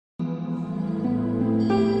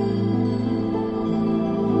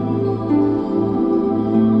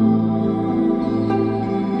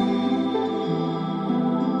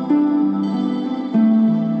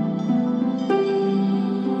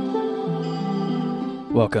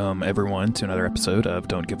Welcome, everyone, to another episode of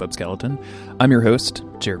Don't Give Up Skeleton. I'm your host,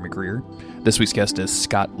 Jeremy Greer. This week's guest is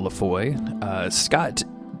Scott Lafoy. Scott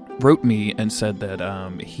wrote me and said that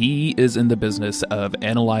he is in the business of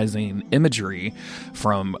analyzing imagery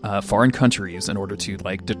from foreign countries in order to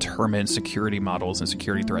determine security models and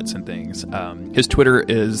security threats and things. His Twitter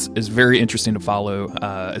is very interesting to follow,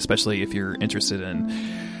 especially if you're interested in,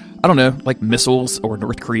 I don't know, missiles or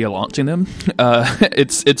North Korea launching them.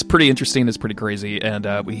 It's pretty interesting. It's pretty crazy. And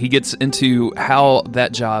he gets into how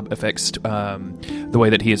that job affects the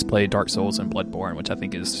way that he has played Dark Souls and Bloodborne, which I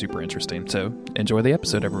think is super interesting. So enjoy the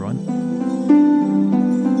episode, everyone.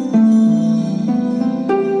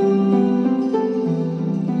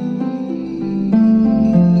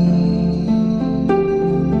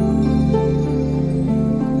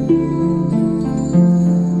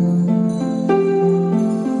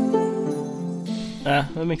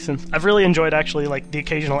 That makes sense. I've really enjoyed actually the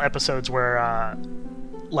occasional episodes where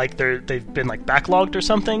they've been backlogged or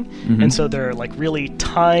something, and so they're really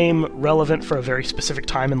time relevant for a very specific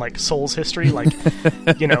time in Souls history.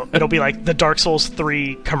 It'll be the Dark Souls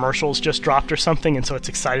 3 commercials just dropped or something, and so it's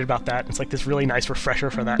excited about that. It's this really nice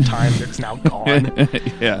refresher for that time that's now gone.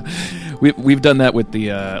 Yeah, we've done that with the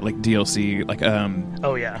DLC.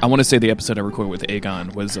 Oh yeah, I want to say the episode I recorded with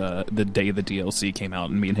Aegon was the day the DLC came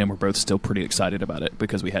out, and me and him were both still pretty excited about it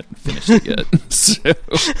because we hadn't finished it yet. So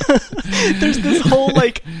there's this whole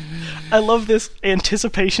I love this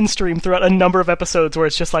anticipation stream throughout a number of episodes where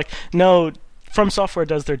it's just no, From Software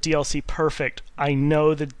does their DLC perfect. I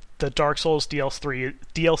know that the Dark Souls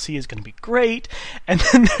DLC is going to be great, and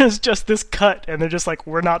then there's just this cut, and they're just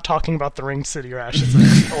we're not talking about the Ring City or Ashes of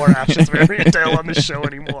Ariandel on this show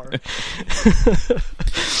anymore.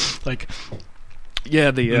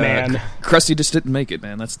 Yeah, the Krusty just didn't make it,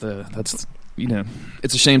 man. That's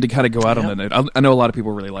it's a shame to kind of go out on that note. I know a lot of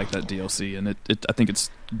people really like that DLC, and I think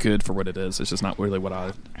it's good for what it is. It's just not really what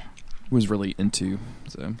I was really into.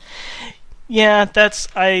 So yeah, that's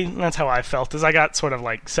how I felt. Is I got sort of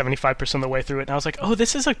 75% of the way through it, and I was oh,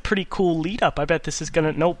 this is a pretty cool lead up. I bet this is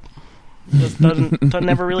gonna this doesn't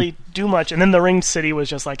ever really do much. And then the Ring City was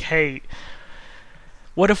just hey,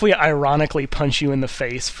 what if we ironically punch you in the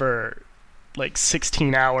face for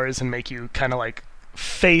 16 hours and make you kind of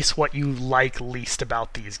face what you like least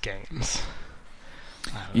about these games?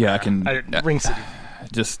 Yeah, I can. Ring City.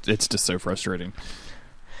 It's just so frustrating.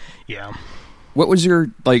 Yeah. What was your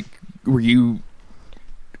Were you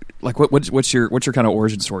what's your kind of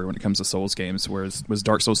origin story when it comes to Souls games? Was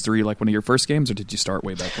Dark Souls 3 one of your first games, or did you start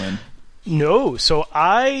way back when? No, so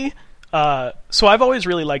I've always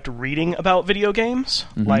really liked reading about video games.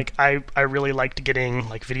 I really liked getting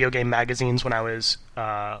video game magazines when I was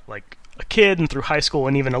a kid and through high school,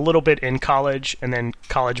 and even a little bit in college, and then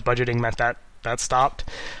college budgeting meant that stopped.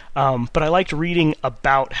 But I liked reading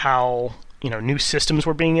about how new systems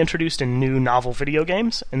were being introduced in new novel video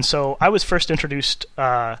games, and so I was first introduced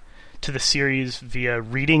to the series via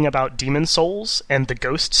reading about Demon Souls and the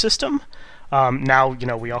Ghost system. Now,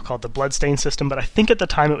 we all call it the Bloodstain system, but I think at the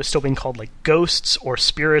time it was still being called Ghosts or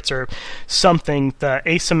Spirits or something. The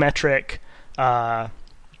asymmetric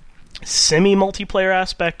semi-multiplayer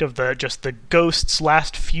aspect of the Ghost's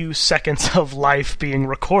last few seconds of life being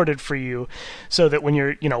recorded for you, so that when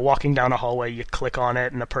you're walking down a hallway, you click on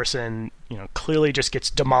it and a person clearly just gets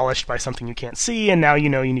demolished by something you can't see, and now you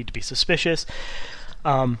need to be suspicious.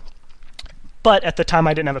 But at the time,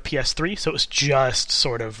 I didn't have a PS3, so it was just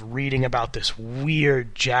sort of reading about this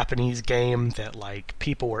weird Japanese game that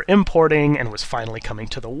people were importing and was finally coming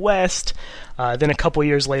to the West. Then a couple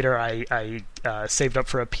years later, I saved up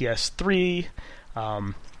for a PS3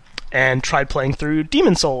 and tried playing through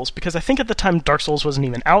Demon Souls, because I think at the time Dark Souls wasn't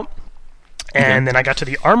even out. And then I got to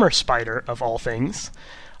the Armor Spider, of all things.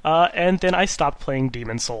 And then I stopped playing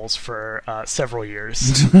Demon Souls for several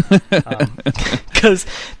years. Because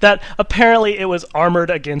apparently it was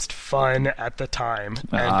armored against fun at the time.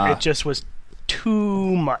 And it just was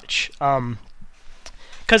too much.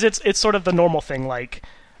 Because it's sort of the normal thing.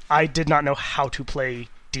 I did not know how to play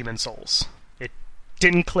Demon Souls. It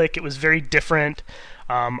didn't click. It was very different.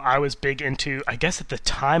 I was big into, I guess at the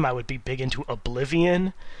time I would be big into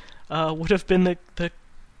Oblivion. Would have been the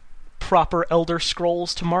proper Elder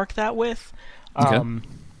Scrolls to mark that with. Okay.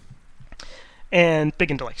 And big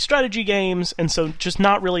into strategy games, and so just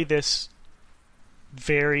not really this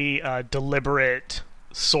very deliberate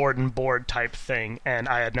sword and board type thing, and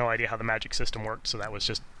I had no idea how the magic system worked, so that was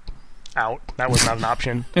just out. That was not an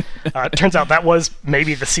option. It turns out that was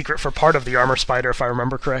maybe the secret for part of the Armor Spider, if I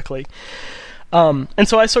remember correctly. And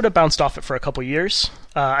so I sort of bounced off it for a couple years.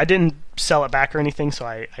 I didn't sell it back or anything, so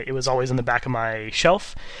it was always in the back of my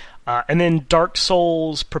shelf. And then Dark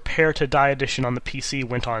Souls Prepare to Die Edition on the PC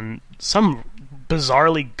went on some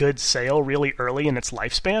bizarrely good sale really early in its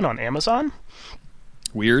lifespan on Amazon.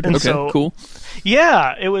 Weird. And okay, so, cool.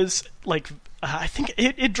 Yeah, it was like, I think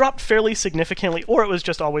it dropped fairly significantly, or it was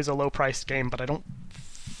just always a low-priced game, but I don't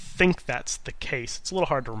think that's the case. It's a little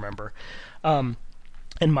hard to remember. And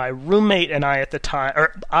my roommate and I at the time,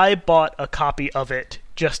 or I bought a copy of it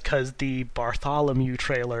just because the Bartholomew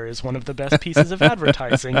trailer is one of the best pieces of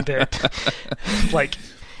advertising that, like,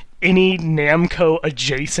 any Namco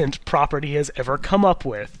adjacent property has ever come up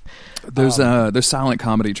with. Those silent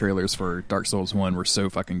comedy trailers for Dark Souls 1 were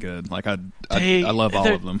so fucking good. Like I love all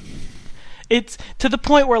of them. It's to the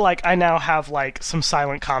point where like I now have like some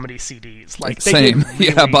silent comedy CDs. Like they same, really,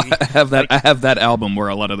 yeah. But I have that. Like, I have that album where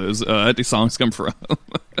a lot of those songs come from.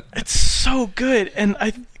 It's so good, and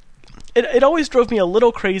it always drove me a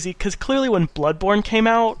little crazy because clearly when Bloodborne came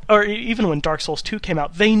out, or even when Dark Souls 2 came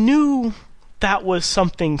out, they knew that was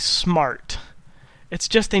something smart. It's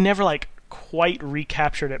just they never like quite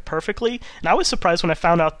recaptured it perfectly. And I was surprised when I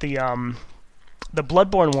found out the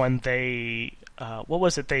Bloodborne one. They what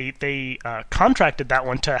was it? They contracted that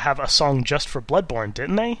one to have a song just for Bloodborne,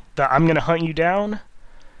 didn't they? The "I'm Gonna Hunt You Down."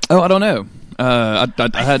 Oh, I don't know. I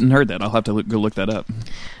hadn't heard that. I'll have to go look that up.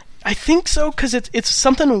 I think so because it's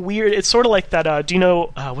something weird. It's sort of like that. Do you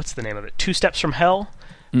know what's the name of it? Two Steps from Hell.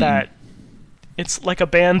 That. It's like a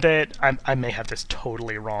band that I may have this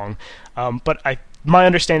totally wrong, but my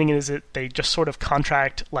understanding is that they just sort of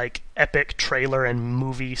contract like epic trailer and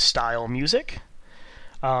movie style music,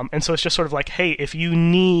 and so it's just sort of like, hey, if you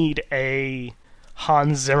need a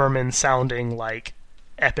Hans Zimmerman sounding like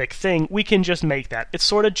epic thing, we can just make that. It's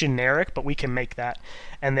sort of generic, but we can make that.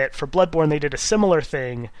 And that for Bloodborne they did a similar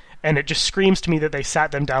thing. And it just screams to me that they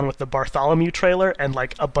sat them down with the Bartholomew trailer and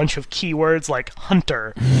like a bunch of keywords like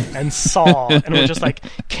hunter and saw, and we're just like,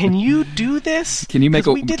 "Can you do this? Can you make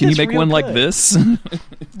one like this?"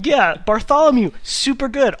 Yeah, Bartholomew, super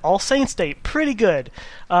good. All Saints Day, pretty good.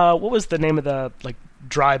 What was the name of the like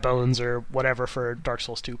Dry Bones or whatever for Dark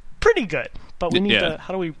Souls 2? Pretty good. But we need to.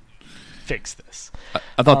 How do we fix this?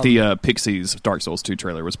 I thought the Pixies Dark Souls 2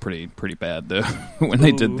 trailer was pretty bad though. When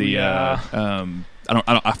they did the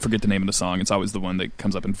I forget the name of the song. It's always the one that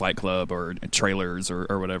comes up in Fight Club or trailers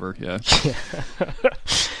or whatever. Yeah.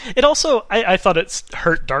 It also, I thought it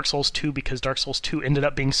hurt Dark Souls 2 because Dark Souls 2 ended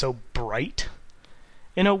up being so bright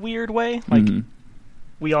in a weird way. Like,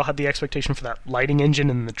 we all had the expectation for that lighting engine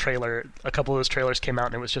in the trailer. A couple of those trailers came out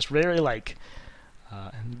and it was just very like,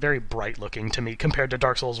 very bright looking to me compared to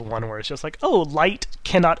Dark Souls 1 where it's just like, oh, light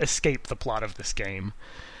cannot escape the plot of this game.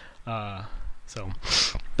 So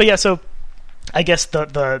I guess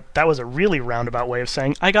that was a really roundabout way of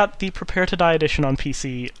saying I got the Prepare to Die edition on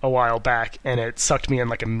PC a while back, and it sucked me in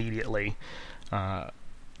like immediately.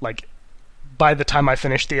 Like by the time I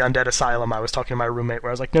finished the Undead Asylum, I was talking to my roommate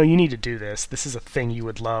where I was like, "No, you need to do this. This is a thing you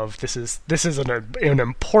would love. This is an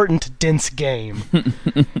important, dense game."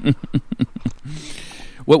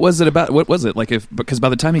 What was it about? What was it like? Because by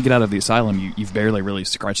the time you get out of the asylum, you've barely really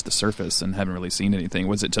scratched the surface and haven't really seen anything.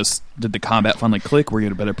 Was it just did the combat finally click? Were you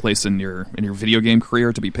in a better place in your video game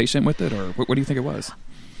career to be patient with it, or what do you think it was?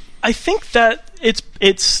 I think that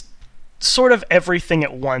it's sort of everything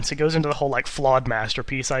at once. It goes into the whole like flawed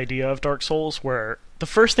masterpiece idea of Dark Souls, where the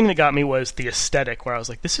first thing that got me was the aesthetic, where I was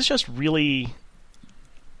like, this is just really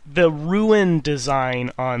the ruin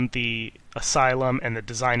design on the asylum and the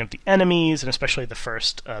design of the enemies, and especially the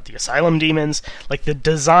first, the asylum demons. Like, the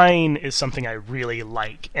design is something I really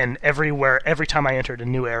like, and every time I entered a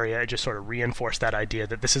new area, it just sort of reinforced that idea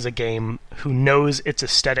that this is a game who knows its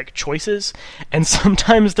aesthetic choices, and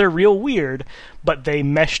sometimes they're real weird, but they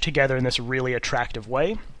mesh together in this really attractive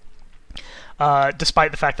way. Despite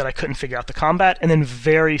the fact that I couldn't figure out the combat, and then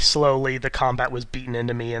very slowly the combat was beaten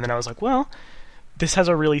into me, and then I was like, well, this has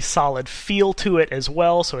a really solid feel to it as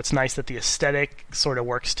well, so it's nice that the aesthetic sort of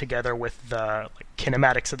works together with the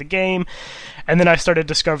kinematics of the game. And then I started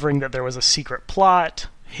discovering that there was a secret plot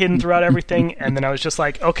hidden throughout everything, and then I was just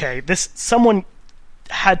like, okay, someone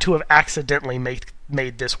had to have accidentally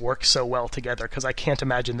made this work so well together, because I can't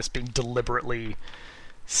imagine this being deliberately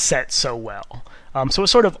set so well. So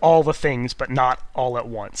it's sort of all the things, but not all at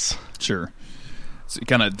once. Sure. So it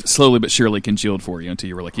kind of slowly but surely congealed for you until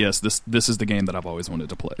you were like, yes, this is the game that I've always wanted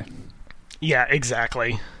to play. Yeah,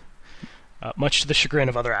 exactly. Much to the chagrin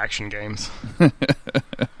of other action games.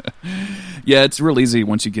 Yeah, it's real easy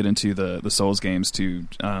once you get into the Souls games to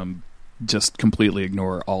just completely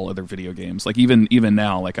ignore all other video games. Like even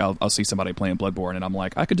now, like I'll see somebody playing Bloodborne, and I'm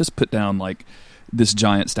like, I could just put down like this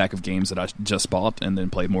giant stack of games that I just bought and then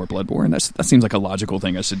play more Bloodborne. That seems like a logical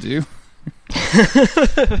thing I should do.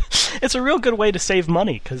 It's a real good way to save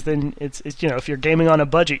money, because then it's if you're gaming on a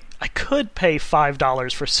budget, I could pay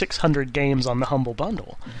 $5 for 600 games on the Humble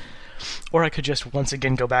Bundle, or I could just once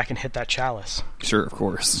again go back and hit that chalice. Sure, of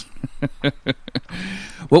course.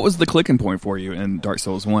 What was the clicking point for you in Dark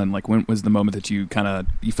Souls 1? Like, when was the moment that you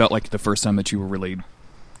felt like the first time that you were really,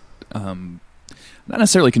 not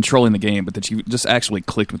necessarily controlling the game, but that you just actually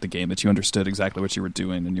clicked with the game, that you understood exactly what you were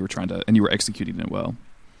doing and you were executing it well?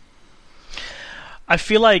 I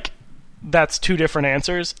feel like that's two different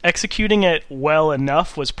answers. Executing it well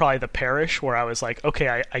enough was probably the Parish, where I was like,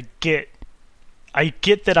 okay, I get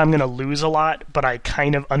that I'm going to lose a lot, but I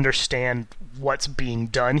kind of understand what's being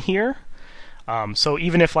done here. So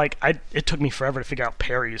even if it took me forever to figure out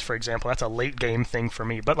parries, for example, that's a late game thing for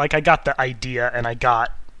me. But I got the idea and I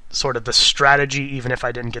got sort of the strategy, even if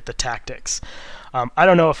I didn't get the tactics. I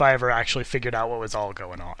don't know if I ever actually figured out what was all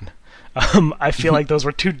going on. I feel like those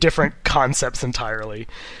were two different concepts entirely.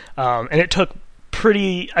 And it took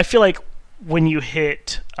I feel like when you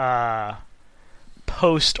hit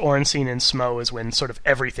post Ornstein and Smough is when sort of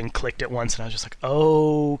everything clicked at once, and I was just like,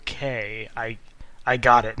 okay, I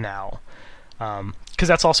got it now. Because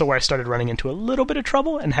that's also where I started running into a little bit of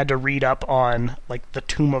trouble and had to read up on the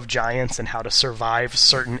Tomb of Giants and how to survive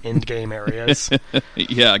certain end-game areas.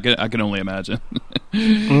 Yeah, I can only imagine.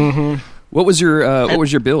 Mm-hmm. What was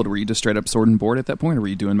your build? Were you just straight up sword and board at that point, or were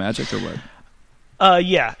you doing magic or what?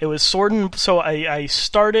 Yeah, it was sword and... So I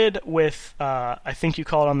started with, I think you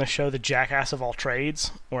call it on the show, the jackass of all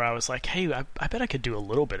trades, where I was like, hey, I bet I could do a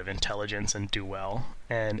little bit of intelligence and do well.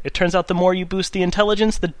 And it turns out the more you boost the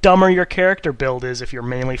intelligence, the dumber your character build is if you're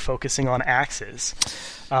mainly focusing on axes.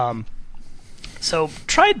 So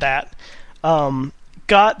tried that.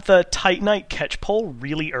 Got the Titanite catchpole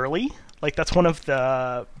really early. That's one of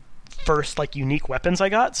the first unique weapons I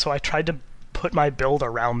got, so I tried to put my build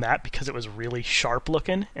around that because it was really sharp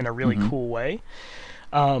looking in a really cool way.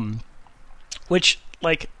 Which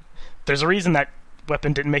there's a reason that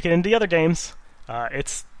weapon didn't make it into the other games.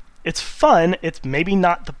 It's fun. It's maybe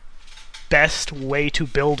not the best way to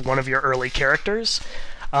build one of your early characters.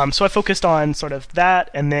 So I focused on sort of that,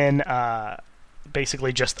 and then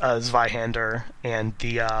basically just a Zweihander and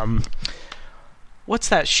the what's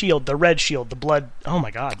that shield? The red shield, the blood. Oh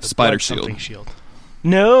my god, the spider blood something shield.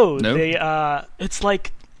 No, they it's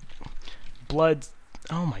like blood.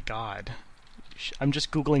 Oh my god, I'm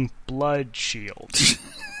just googling blood shield.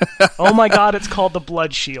 Oh my god, it's called the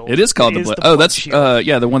blood shield. It is called the blood. Oh, that's shield.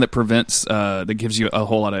 yeah, the one that prevents that gives you a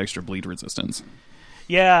whole lot of extra bleed resistance.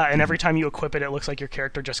 Yeah, and every time you equip it, it looks like your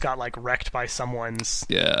character just got wrecked by someone's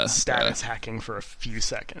status hacking for a few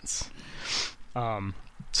seconds.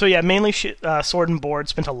 So yeah, mainly sword and board.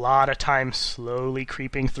 Spent a lot of time slowly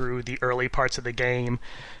creeping through the early parts of the game,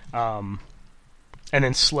 and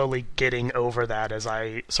then slowly getting over that as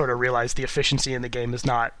I sort of realized the efficiency in the game is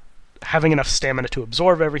not having enough stamina to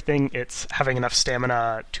absorb everything, it's having enough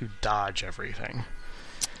stamina to dodge everything.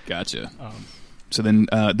 Gotcha. So then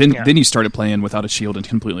you started playing without a shield and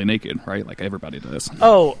completely naked, right? Like everybody does.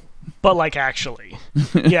 Oh, but actually.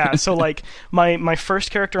 Yeah, so my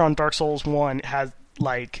first character on Dark Souls 1 has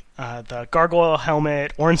the gargoyle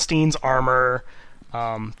helmet, Ornstein's armor,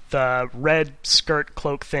 the red skirt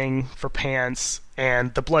cloak thing for pants,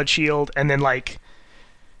 and the blood shield, and then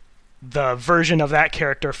the version of that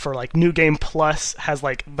character for New Game Plus has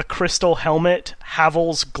the crystal helmet,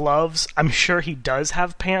 Havel's gloves. I'm sure he does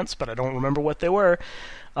have pants, but I don't remember what they were.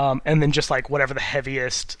 And then just whatever the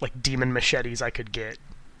heaviest demon machetes I could get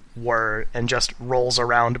were, and just rolls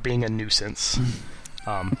around being a nuisance.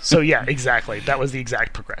 So yeah, exactly. That was the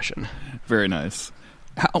exact progression. Very nice.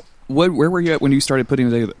 Where were you at when you started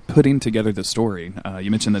putting together the story? You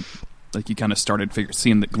mentioned that you kind of started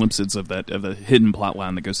seeing the glimpses of the hidden plot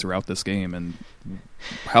line that goes throughout this game, and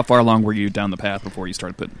how far along were you down the path before you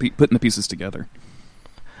started putting the pieces together?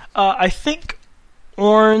 I think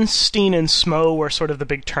Ornstein and Smough were sort of the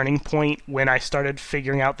big turning point when I started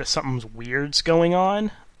figuring out that something's weird's going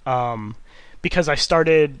on, because I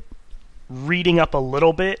started reading up a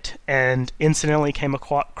little bit and incidentally came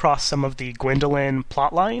across some of the Gwendolyn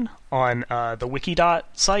plotline on the Wikidot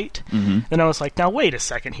site. Mm-hmm. And I was like, now wait a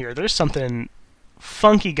second here, there's something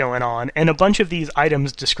funky going on, and a bunch of these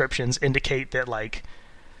items descriptions indicate that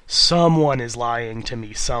someone is lying to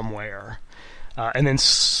me somewhere. And then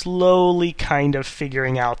slowly kind of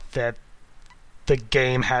figuring out that the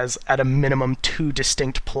game has at a minimum 2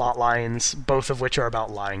 distinct plot lines, both of which are about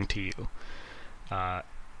lying to you.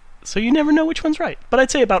 So you never know which one's right. But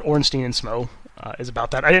I'd say about Ornstein and Smough is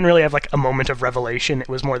about that. I didn't really have a moment of revelation. It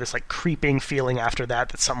was more this creeping feeling after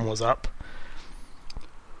that something was up.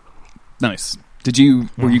 Nice.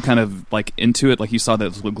 Were you kind of like into it, like you saw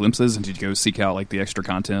those little glimpses, and did you go seek out like the extra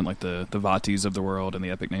content, like the Vatis of the world and the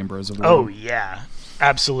Epic Name Bros of the world? Oh yeah,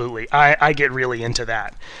 absolutely. I get really into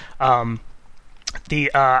that. I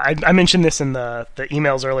mentioned this in the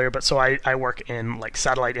emails earlier, but so I work in like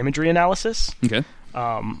satellite imagery analysis. Okay.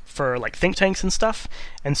 For like think tanks and stuff,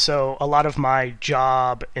 and so a lot of my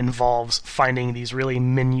job involves finding these really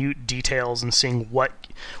minute details and seeing what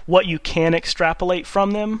you can extrapolate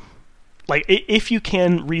from them. Like, if you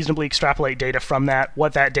can reasonably extrapolate data from that,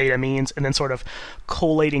 what that data means, and then sort of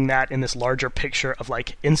collating that in this larger picture of,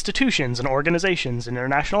 like, institutions and organizations and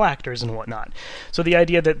international actors and whatnot. So the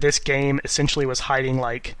idea that this game essentially was hiding,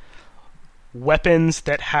 like, weapons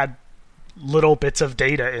that had little bits of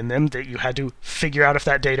data in them that you had to figure out if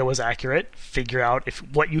that data was accurate, figure out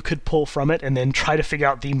what you could pull from it, and then try to figure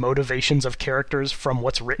out the motivations of characters from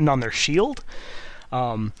what's written on their shield.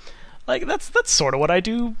 Like, that's sort of what I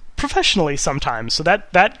do professionally sometimes. So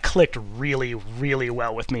that clicked really, really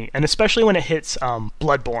well with me. And especially when it hits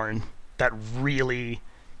Bloodborne, that really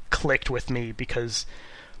clicked with me, because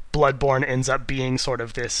Bloodborne ends up being sort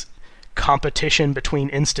of this competition between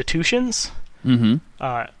institutions.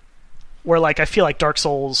 Mm-hmm. Where, like, I feel like Dark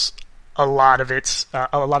Souls, a lot of its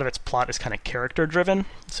plot is kind of character driven.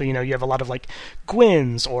 So, you have a lot of, like,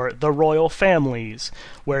 Gwyn's or the royal families,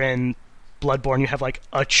 wherein Bloodborne you have, like,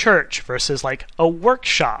 a church versus, like, a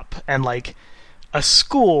workshop and, like, a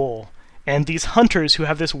school, and these hunters who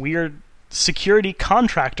have this weird security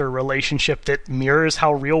contractor relationship that mirrors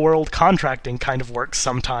how real world contracting kind of works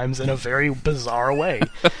sometimes in a very bizarre way.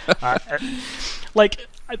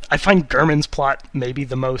 I find Gehrman's plot maybe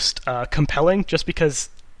the most compelling, just because,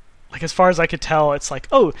 like, as far as I could tell, it's like,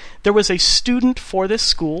 oh, there was a student for this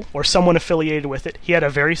school, or someone affiliated with it. He had a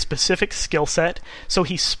very specific skill set, so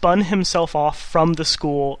he spun himself off from the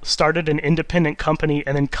school, started an independent company,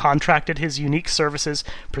 and then contracted his unique services,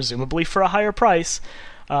 presumably for a higher price,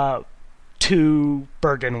 to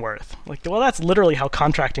Byrgenwerth. Like, well, that's literally how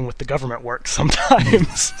contracting with the government works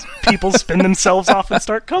sometimes. People spin themselves off and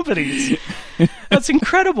start companies. That's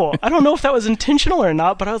incredible. I don't know if that was intentional or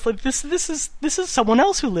not, but I was like, this is someone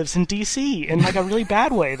else who lives in DC in, like, a really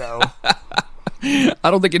bad way, though. I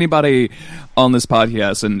don't think anybody on this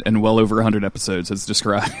podcast and well over 100 episodes has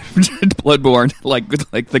described Bloodborne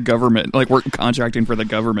like the government, like we're contracting for the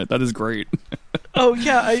government. That is great. Oh,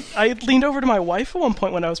 yeah, I leaned over to my wife at one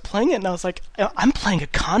point when I was playing it, and I was like, I'm playing a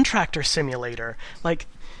contractor simulator. Like,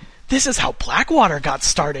 this is how Blackwater got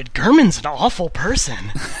started. Gehrman's an awful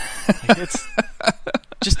person. Like, it's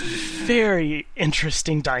just very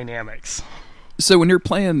interesting dynamics. So when you're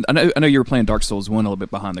playing, I know you were playing Dark Souls 1 a little bit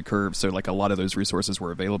behind the curve, so like a lot of those resources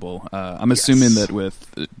were available. I'm assuming that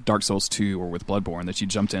with Dark Souls 2 or with Bloodborne that you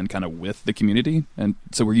jumped in kind of with the community, and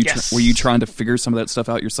so were you trying to figure some of that stuff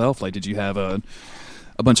out yourself? Like, did you have a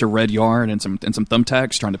bunch of red yarn and some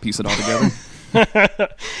thumbtacks trying to piece it all together?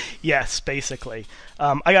 Yes, basically.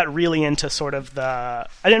 I got really into sort of I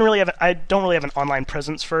don't really have an online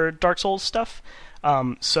presence for Dark Souls stuff,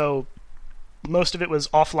 so most of it was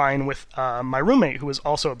offline with my roommate, who was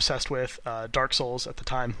also obsessed with Dark Souls at the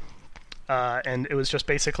time. And it was just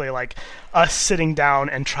basically like us sitting down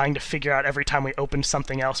and trying to figure out every time we opened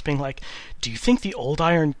something else, being like, do you think the Old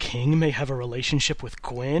Iron King may have a relationship with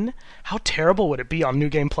Gwyn? How terrible would it be on New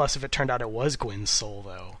Game Plus if it turned out it was Gwyn's soul,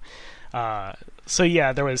 though? So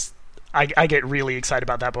yeah, I get really excited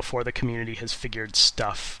about that before the community has figured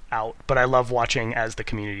stuff out, but I love watching as the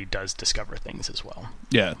community does discover things as well.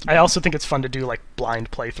 Yeah. I also think it's fun to do, like,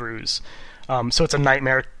 blind playthroughs. So it's a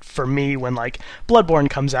nightmare for me when, like, Bloodborne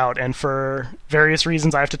comes out, and for various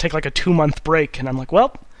reasons I have to take, like, a 2-month break, and I'm like,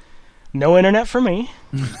 well, no internet for me.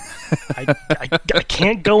 I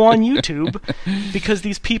can't go on YouTube, because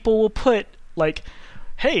these people will put, like,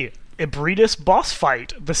 hey, Ebrides boss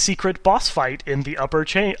fight, the secret boss fight in the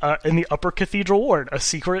upper Cathedral Ward, a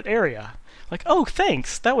secret area. Like, oh,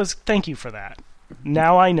 thanks. Thank you for that.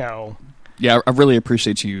 Now I know. Yeah, I really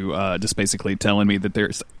appreciate you just basically telling me that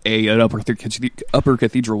there's an upper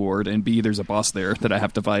Cathedral Ward, and B, there's a boss there that I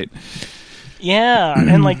have to fight. Yeah,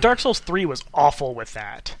 and like Dark Souls 3 was awful with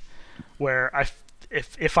that, where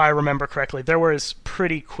if I remember correctly, there was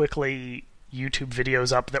pretty quickly YouTube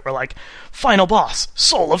videos up that were like, final boss,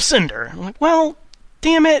 Soul of Cinder. I'm like, well,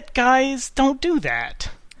 damn it, guys, don't do that.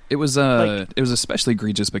 It was especially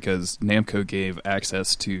egregious because Namco gave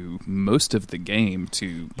access to most of the game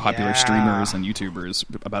to popular streamers and YouTubers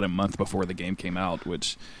about a month before the game came out,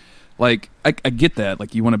 which, like, I get that,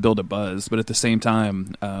 like, you want to build a buzz, but at the same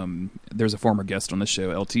time, there's a former guest on the show,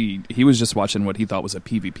 LT, he was just watching what he thought was a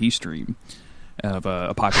PvP stream of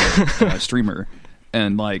a popular streamer.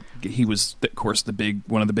 And like he was, of course,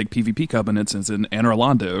 one of the big PvP covenants is in Anor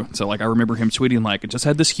Londo. So like I remember him tweeting like, "I just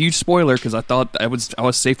had this huge spoiler because I thought I was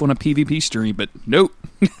safe on a PvP stream, but nope,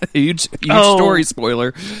 huge story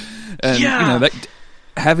spoiler." And you know that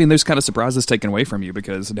having those kind of surprises taken away from you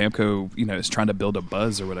because Namco, you know, is trying to build a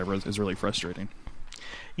buzz or whatever is really frustrating.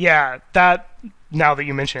 Yeah, that. Now that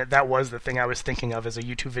you mention it, that was the thing I was thinking of as a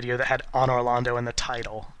YouTube video that had Anor Londo in the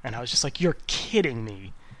title, and I was just like, "You're kidding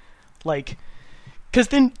me!" Like, because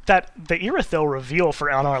then the Irithyll reveal for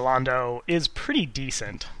Anor Londo is pretty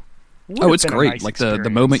decent. It's great. Nice like the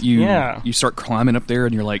moment you start climbing up there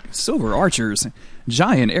and you're like, silver archers,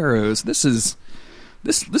 giant arrows. This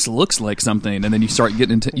looks like something, and then you start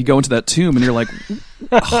you go into that tomb and you're like,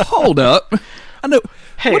 hold up, I know.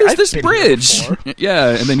 Hey, what is this bridge? Yeah,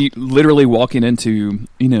 and then you literally walking into,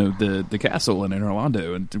 you know, the castle in Anor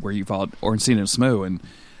Londo and where you fought Ornstein and Smough, and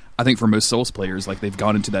I think for most Souls players, like they've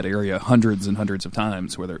gone into that area hundreds and hundreds of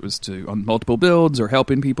times, whether it was on multiple builds or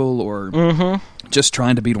helping people or just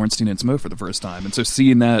trying to beat Ornstein and Smough for the first time. And so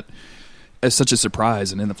seeing that as such a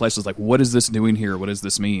surprise, and then the place was like, what is this doing here? What does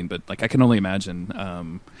this mean? But like I can only imagine.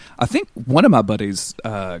 I think one of my buddies,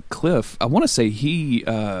 Cliff, I want to say he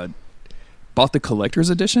bought the collector's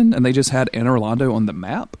edition, and they just had Anor Londo on the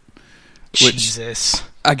map. Which, Jesus.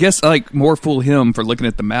 I guess like more fool him for looking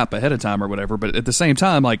at the map ahead of time or whatever, but at the same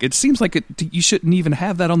time, like it seems like you shouldn't even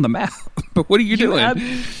have that on the map. But what are you doing?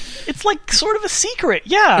 It's like sort of a secret,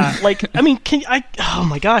 yeah. Like I mean, oh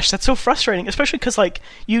my gosh, that's so frustrating. Especially because like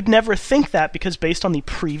you'd never think that because based on the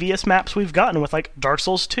previous maps we've gotten with like Dark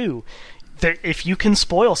Souls 2. If you can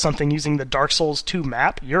spoil something using the Dark Souls 2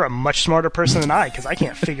 map, you're a much smarter person than I, because I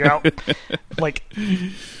can't figure out like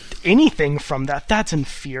anything from that. That's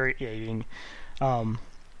infuriating. Man,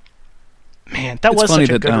 that was such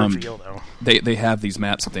a good reveal, though. They have these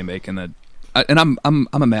maps that they make, and I'm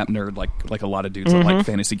a map nerd, like a lot of dudes that like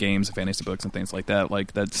fantasy games and fantasy books and things like that.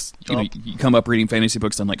 Like that's you know, you come up reading fantasy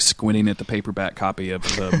books and like squinting at the paperback copy of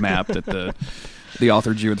the map that the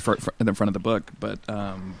author drew in the front of the book, but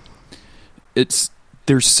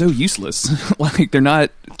they're so useless. Like they're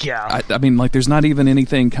not. Yeah. I mean, like there's not even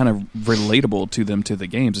anything kind of relatable to them to the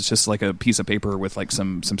games. It's just like a piece of paper with like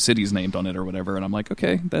some cities named on it or whatever. And I'm like,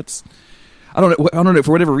 okay, that's. I don't know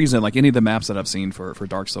for whatever reason. Like any of the maps that I've seen for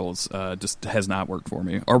Dark Souls just has not worked for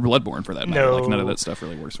me, or Bloodborne for that matter. No. Like none of that stuff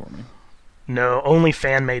really works for me. No, only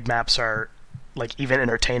fan made maps are like even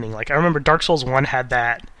entertaining. Like I remember Dark Souls 1 had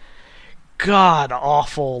that god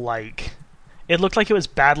awful like. It looked like it was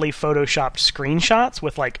badly photoshopped screenshots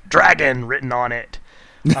with like dragon written on it,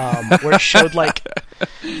 where it showed like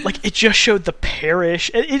it just showed the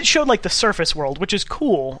parish. It showed like the surface world, which is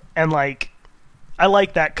cool, and like I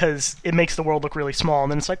like that because it makes the world look really small.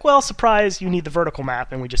 And then it's like, well, surprise, you need the vertical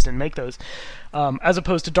map, and we just didn't make those. As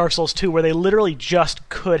opposed to Dark Souls 2, where they literally just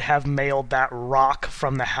could have mailed that rock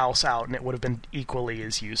from the house out, and it would have been equally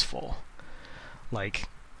as useful. Like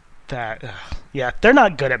that, yeah, they're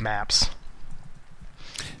not good at maps.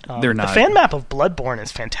 They're not. The fan map of Bloodborne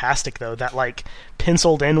is fantastic, though. That like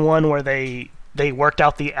penciled in one where they worked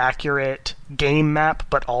out the accurate game map,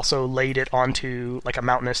 but also laid it onto like a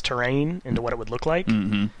mountainous terrain into what it would look like.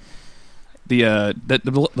 Mm-hmm. The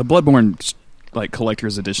Bloodborne like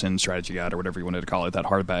collector's edition strategy guide or whatever you wanted to call it, that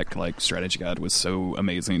hardback like strategy guide was so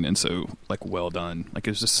amazing and so like well done. Like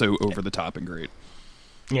it was just so over the top and great.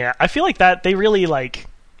 Yeah, I feel like that they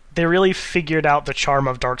really figured out the charm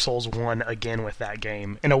of Dark Souls 1 again with that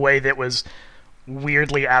game in a way that was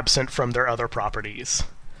weirdly absent from their other properties.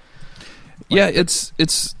 Yeah,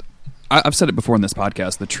 I've said it before in this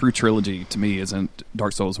podcast, the true trilogy to me isn't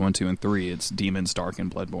Dark Souls 1, 2, and 3, it's Demons, Dark,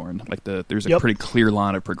 and Bloodborne. Like there's a pretty clear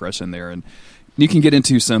line of progression there, and you can get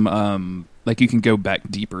into some like you can go back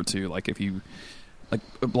deeper too, like if you like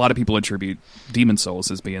a lot of people attribute Demon's Souls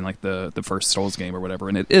as being like the first Souls game or whatever,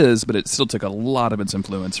 and it is, but it still took a lot of its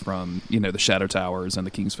influence from, you know, the Shadow Towers and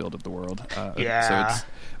the Kingsfield of the world. Yeah. So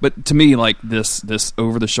but to me, like this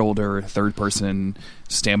over the shoulder, third person,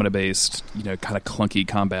 stamina based, you know, kind of clunky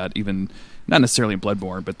combat, even not necessarily in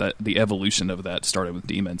Bloodborne, but the evolution of that started with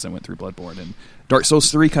Demons and went through Bloodborne, and Dark Souls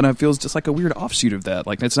 3 kind of feels just like a weird offshoot of that.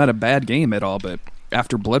 Like it's not a bad game at all, but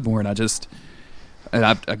after Bloodborne,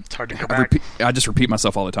 it's hard to go back. I just repeat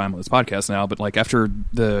myself all the time on this podcast now, but like after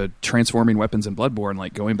the transforming weapons in Bloodborne,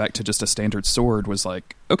 like going back to just a standard sword was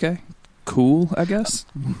like, okay, cool, I guess.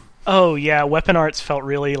 Oh yeah, weapon arts felt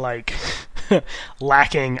really like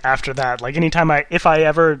lacking after that. Like anytime if I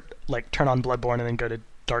ever like turn on Bloodborne and then go to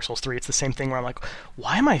Dark Souls 3, it's the same thing where I'm like,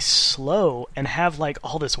 why am I slow and have like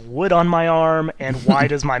all this wood on my arm, and why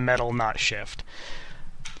does my metal not shift?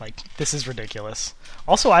 Like, this is ridiculous.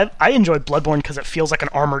 Also, I enjoyed Bloodborne because it feels like an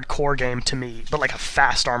Armored Core game to me, but like a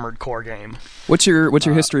fast Armored Core game. What's your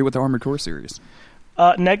history with the Armored Core series?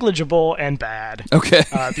 Negligible and bad. Okay.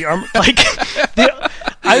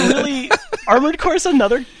 Armored Core is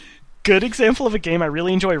another good example of a game I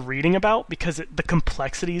really enjoy reading about because the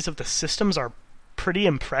complexities of the systems are pretty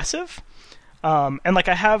impressive. And like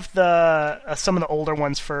I have some of the older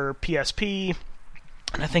ones for PSP,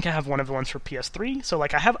 and I think I have one of the ones for PS3. So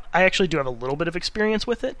like I actually do have a little bit of experience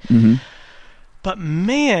with it. Mm-hmm. But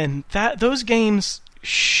man, those games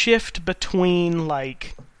shift between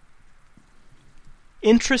like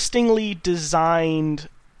interestingly designed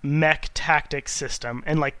mech tactics system,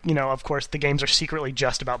 and like, you know, of course the games are secretly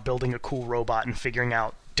just about building a cool robot and figuring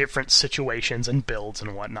out different situations and builds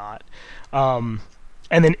and whatnot, and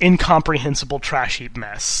then incomprehensible trash heap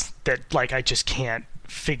mess that like I just can't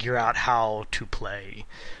figure out how to play.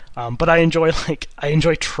 But I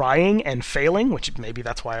enjoy trying and failing, which maybe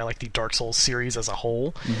that's why I like the Dark Souls series as a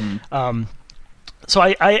whole. Mm-hmm. So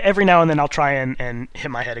I every now and then I'll try and hit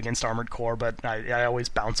my head against Armored Core, but I always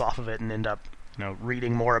bounce off of it and end up, you know,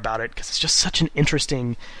 reading more about it because it's just such an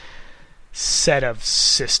interesting set of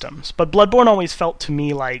systems. But Bloodborne always felt to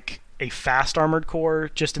me like a fast Armored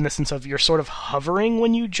Core, just in the sense of you're sort of hovering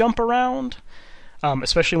when you jump around,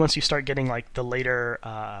 especially once you start getting like the later,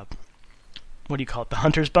 what do you call it, the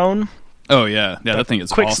Hunter's Bone? Oh yeah, that thing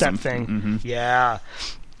is quick awesome. Step thing. Mm-hmm. Yeah.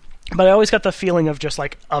 But I always got the feeling of just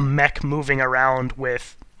like a mech moving around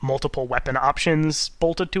with multiple weapon options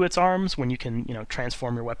bolted to its arms when you can, you know,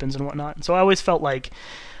 transform your weapons and whatnot. And so I always felt like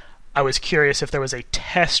I was curious if there was a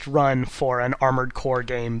test run for an Armored Core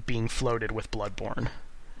game being floated with Bloodborne.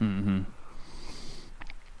 Mm-hmm.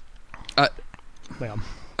 Yeah.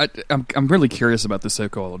 I'm really curious about the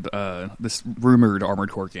so-called this rumored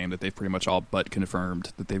Armored Core game that they've pretty much all but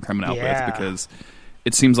confirmed that they're coming out with, because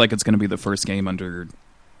it seems like it's going to be the first game under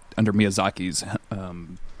Miyazaki's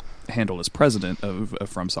handle as president of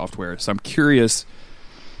From Software. So I'm curious,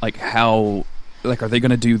 like, how, like, are they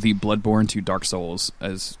going to do the Bloodborne to Dark Souls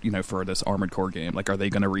as, you know, for this Armored Core game? Like, are they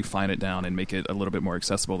going to refine it down and make it a little bit more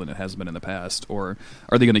accessible than it has been in the past? Or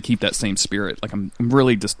are they going to keep that same spirit? Like, I'm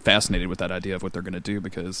really just fascinated with that idea of what they're going to do,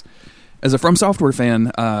 because as a From Software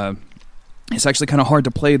fan, it's actually kind of hard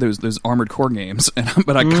to play those Armored Core games,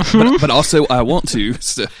 but also I want to.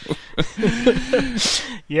 So.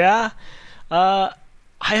 Yeah,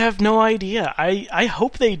 I have no idea. I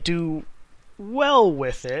hope they do well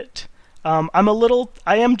with it. I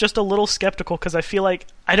am just a little skeptical because I feel like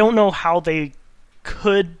I don't know how they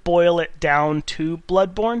could boil it down to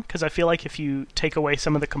Bloodborne, because I feel like if you take away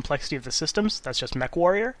some of the complexity of the systems, that's just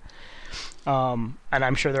MechWarrior. And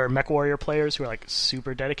I'm sure there are MechWarrior players who are like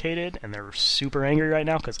super dedicated and they're super angry right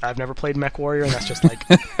now because I've never played MechWarrior, and that's just like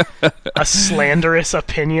a slanderous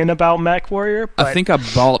opinion about MechWarrior. But I think I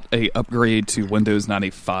bought a upgrade to Windows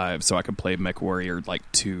 95 so I could play MechWarrior like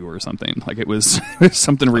 2 or something. Like it was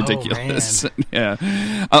something ridiculous. Yeah,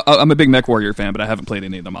 I'm a big MechWarrior fan, but I haven't played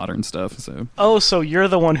any of the modern stuff. So you're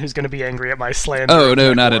the one who's going to be angry at my slander? Oh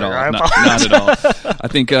no, not at all. Not at all. I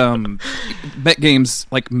think mech games,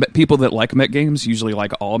 like people that like mech games, usually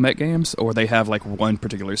like all mech games, or they have like one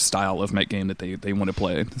particular style of mech game that they want to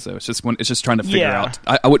play. So it's just trying to figure out.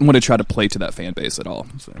 I wouldn't want to try to play to that fan base at all.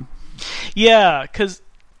 So. Yeah, because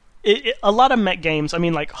a lot of mech games, I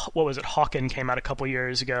mean, like, what was it? Hawken came out a couple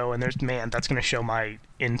years ago, and that's going to show my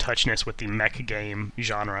in-touchness with the mech game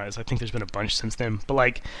genre, as I think there's been a bunch since then. But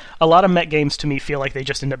like, a lot of mech games to me feel like they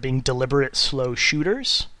just end up being deliberate slow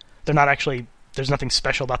shooters. They're not actually. There's nothing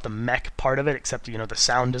special about the mech part of it, except, you know, the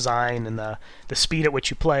sound design and the speed at which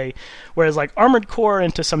you play. Whereas, like, Armored Core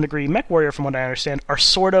and to some degree MechWarrior, from what I understand, are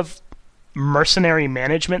sort of mercenary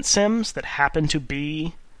management sims that happen to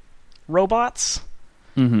be robots.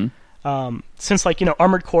 Mm-hmm. Since, like, you know,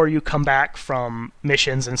 Armored Core, you come back from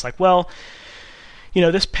missions and it's like, well, you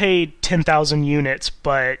know, this paid 10,000 units,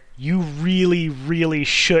 but you really, really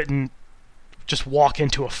shouldn't just walk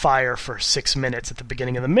into a fire for 6 minutes at the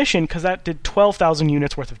beginning of the mission, because that did 12,000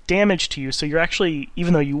 units worth of damage to you. So you're actually,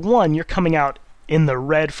 even though you won, you're coming out in the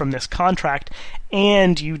red from this contract,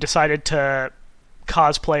 and you decided to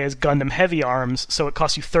cosplay as Gundam Heavy Arms, so it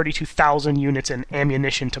costs you 32,000 units in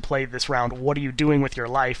ammunition to play this round. What are you doing with your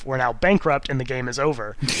life? We're now bankrupt and the game is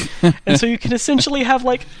over. And so you can essentially have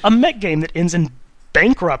like a mech game that ends in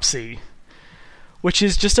bankruptcy, which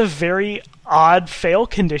is just a very odd fail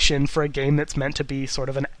condition for a game that's meant to be sort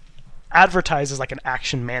of advertised as like an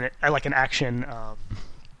action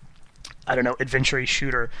adventure-y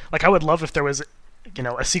shooter. Like, I would love if there was, you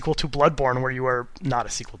know, a sequel to Bloodborne where you were not a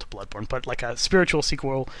sequel to Bloodborne, but like a spiritual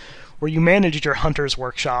sequel where you managed your hunter's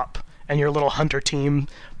workshop and your little hunter team,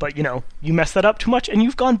 but you mess that up too much and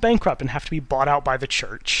you've gone bankrupt and have to be bought out by the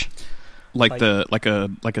church. Like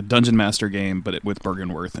a dungeon master game, but with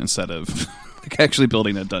Byrgenwerth instead of actually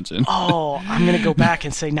building a dungeon. Oh, I'm gonna go back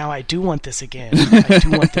and say now I do want this again. I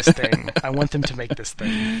do want this thing. I want them to make this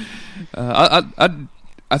thing.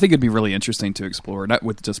 I think it'd be really interesting to explore, not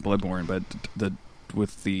with just Bloodborne, but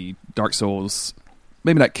with the Dark Souls.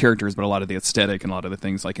 Maybe not characters, but a lot of the aesthetic and a lot of the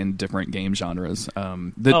things like in different game genres.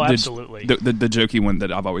 Absolutely. The jokey one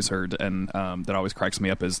that I've always heard and that always cracks me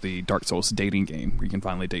up is the Dark Souls dating game where you can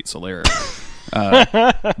finally date Solaire.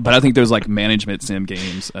 But I think those like management sim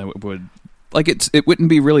games would like it wouldn't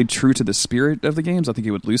be really true to the spirit of the games. I think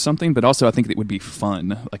it would lose something, but also I think it would be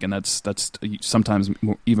fun. Like, and that's sometimes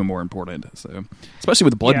even more important. So especially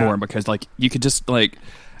with Bloodborne, because like you could just like.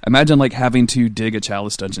 Imagine like having to dig a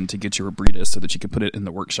chalice dungeon to get your Ebritus so that you could put it in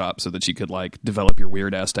the workshop so that you could like develop your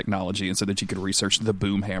weird ass technology and so that you could research the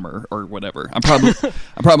boom hammer or whatever. I'm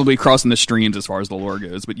probably crossing the streams as far as the lore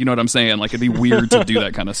goes, but you know what I'm saying? Like it'd be weird to do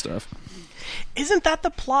that kind of stuff. Isn't that the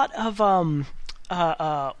plot of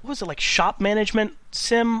what was it, like shop management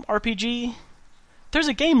sim RPG? There's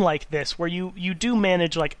a game like this where you do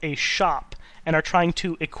manage like a shop and are trying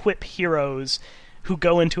to equip heroes who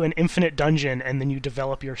go into an infinite dungeon, and then you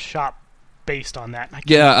develop your shop based on that. I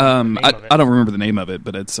don't remember the name of it,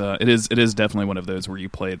 but it is definitely one of those where you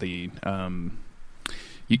play the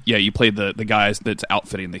you play the guys that's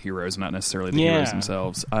outfitting the heroes, not necessarily the heroes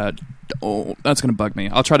themselves. That's gonna bug me.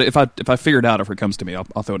 I'll try to if I figure it out, if it comes to me,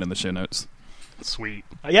 I'll throw it in the show notes. Sweet.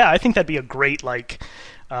 Yeah, I think that'd be a great like.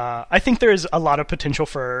 I think there's a lot of potential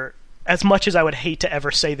for. As much as I would hate to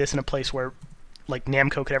ever say this in a place where. Like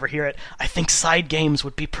Namco could ever hear it, I think side games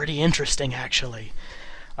would be pretty interesting, actually.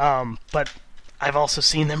 But I've also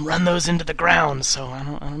seen them run those into the ground, so I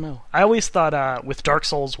don't know. I always thought with Dark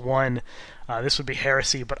Souls 1, this would be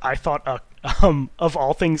heresy, but I thought of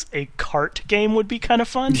all things, a kart game would be kind of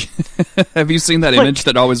fun. Have you seen that image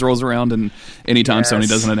that always rolls around and anytime Sony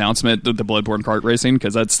does an announcement, the Bloodborne kart racing?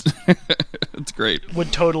 Because that's it's great.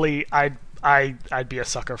 Would totally, I'd be a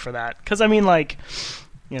sucker for that. Because I mean, like.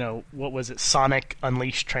 What was it? Sonic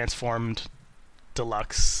Unleashed Transformed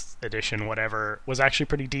Deluxe Edition, whatever, was actually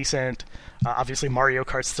pretty decent. Obviously, Mario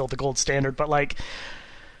Kart's still the gold standard, but like,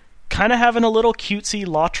 kind of having a little cutesy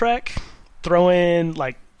Lautrec, throw in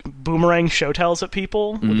like boomerang showtells at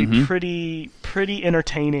people would be pretty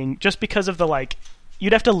entertaining. Just because of the like,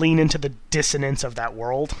 you'd have to lean into the dissonance of that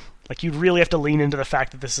world. Like, you'd really have to lean into the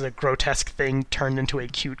fact that this is a grotesque thing turned into a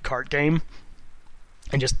cute kart game,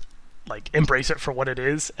 and just. Like embrace it for what it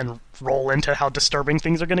is and roll into how disturbing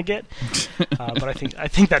things are going to get. But I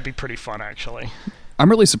think that'd be pretty fun, actually. I'm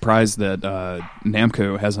really surprised that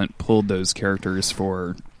Namco hasn't pulled those characters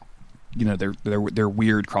for their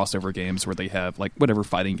weird crossover games where they have like whatever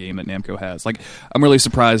fighting game that Namco has. Like, I'm really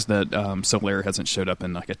surprised that Solaire hasn't showed up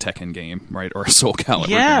in like a Tekken game, right, or a Soul Calibur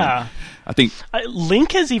game. I think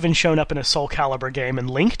Link has even shown up in a Soul Calibur game, and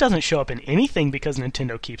Link doesn't show up in anything because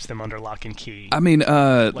Nintendo keeps them under lock and key. I mean,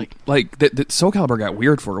 the Soul Calibur got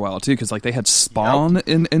weird for a while too, because like they had Spawn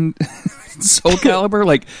in Soul Calibur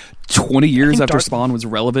like 20 years after Spawn was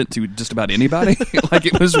relevant to just about anybody. Like,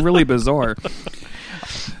 it was really bizarre.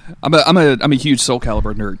 I'm a huge Soul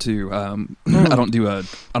Calibur nerd too. I don't do a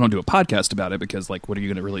podcast about it because like, what are you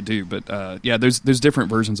going to really do? But there's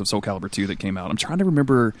different versions of Soul Calibur 2 that came out. I'm trying to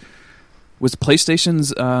remember. Was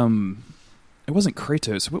PlayStation's? It wasn't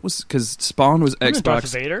Kratos. What was? Because Spawn was Xbox.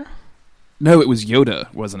 Darth Vader? No, it was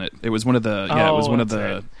Yoda, wasn't it? It was one of the. It was one of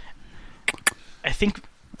the. I think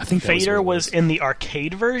Vader was in the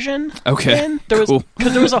arcade version. Okay, cool.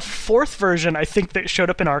 Because there was a fourth version, I think, that showed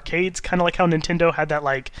up in arcades, kind of like how Nintendo had that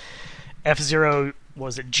like F-Zero,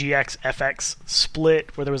 was it GX FX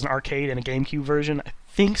split, where there was an arcade and a GameCube version. I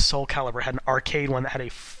think Soul Calibur had an arcade one that had a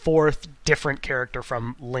fourth different character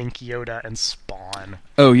from Link, Yoda, and Spawn.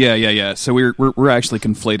 Oh yeah. So we're actually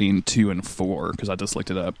conflating 2 and 4 because I just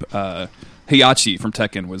looked it up. Heihachi from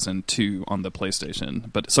Tekken was in 2 on the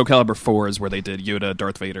PlayStation, but Soul Calibur 4 is where they did Yoda,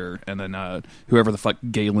 Darth Vader, and then whoever the fuck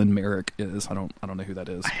Galen Merrick is. I don't know who that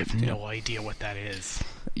is. I have no idea what that is.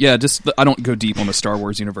 Yeah, I don't go deep on the Star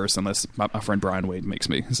Wars universe unless my friend Brian Wade makes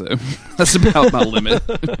me. So that's about my limit.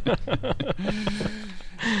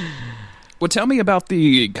 Well, tell me about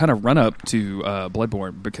the kind of run up to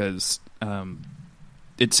Bloodborne, because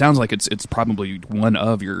it sounds like it's probably one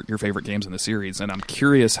of your favorite games in the series, and I'm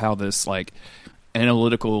curious how this like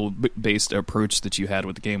analytical based approach that you had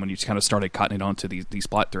with the game when you kind of started cottoning onto these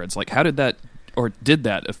plot threads, like how did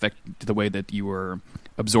that affect the way that you were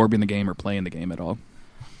absorbing the game or playing the game at all?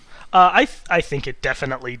 I think it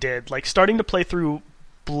definitely did. Like, starting to play through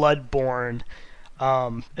Bloodborne,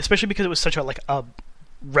 especially because it was such a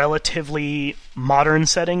relatively modern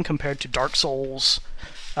setting compared to Dark Souls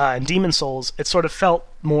and Demon Souls. It sort of felt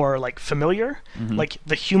more like familiar. Like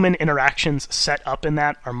the human interactions set up in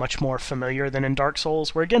that are much more familiar than in Dark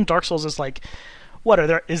Souls, where again Dark Souls is like,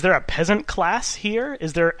 is there a peasant class here?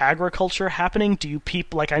 Is there agriculture happening? Do you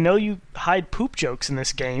I know you hide poop jokes in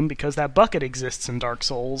this game because that bucket exists in Dark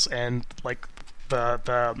Souls, and like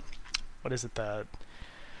the what is it, the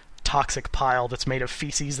toxic pile that's made of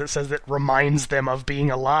feces that says that reminds them of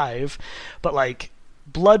being alive. But like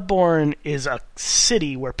Bloodborne is a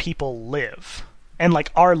city where people live and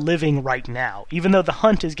like are living right now. Even though the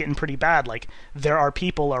hunt is getting pretty bad, like there are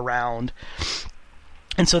people around.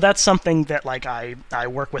 And so that's something that like I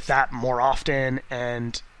work with that more often,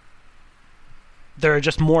 and there are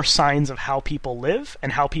just more signs of how people live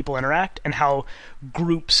and how people interact and how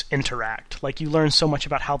groups interact. Like you learn so much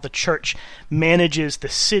about how the church manages the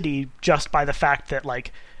city just by the fact that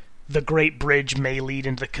like the Great Bridge may lead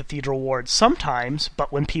into the Cathedral Ward sometimes,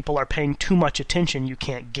 but when people are paying too much attention, you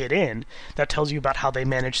can't get in. That tells you about how they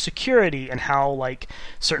manage security and how like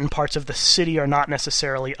certain parts of the city are not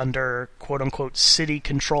necessarily under quote-unquote city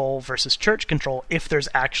control versus church control, if there's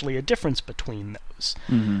actually a difference between those.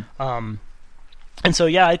 And so,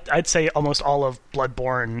 yeah, I'd say almost all of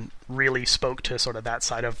Bloodborne really spoke to sort of that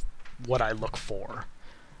side of what I look for.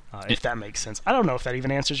 If that makes sense. I don't know if that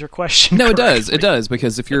even answers your question. No, correctly. It does,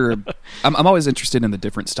 because if you're... I'm always interested in the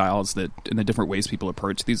different styles and the different ways people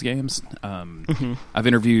approach these games. I've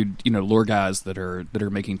interviewed, lore guys that are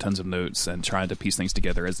making tons of notes and trying to piece things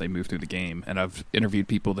together as they move through the game. And I've interviewed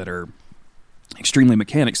people that are extremely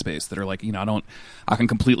mechanics-based, that are like, I can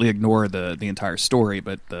completely ignore the entire story,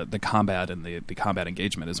 but the combat and the combat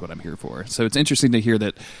engagement is what I'm here for. So it's interesting to hear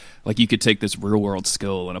that like you could take this real-world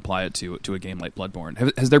skill and apply it to a game like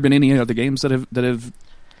Bloodborne. Has there been any other games that have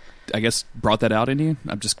I guess brought that out in you?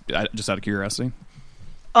 I'm just out of curiosity.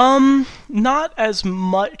 Not as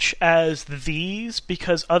much as these,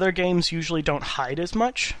 because other games usually don't hide as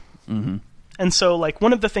much. And so like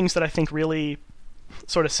one of the things that I think really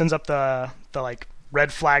sort of sends up the like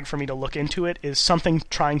red flag for me to look into it is something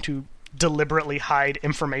trying to deliberately hide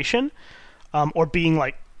information, or being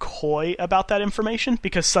like coy about that information,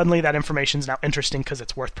 because suddenly that information is now interesting because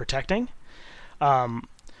it's worth protecting.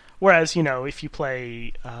 Whereas, if you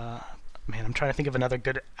play, I'm trying to think of another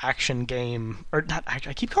good action game, or not. I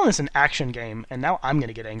keep calling this an action game, and now I'm going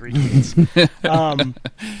to get angry tweets.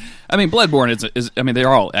 Bloodborne is they're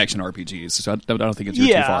all action RPGs, so I don't think it's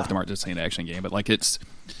too far off the mark to say an action game, but like it's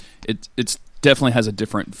definitely has a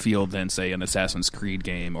different feel than say an Assassin's Creed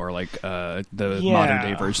game, or like the modern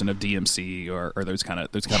day version of DMC, or those kind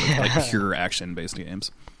of like pure action based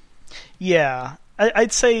games. Yeah,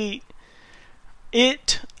 I'd say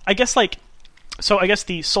it. I guess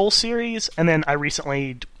the Soul series, and then I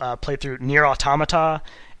recently played through Nier Automata,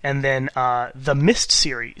 and then the Myst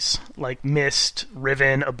series, like Myst,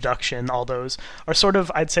 Riven, Abduction, all those are sort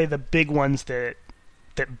of, I'd say, the big ones that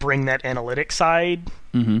bring that analytic side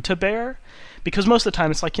to bear. Because most of the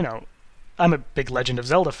time it's like, I'm a big Legend of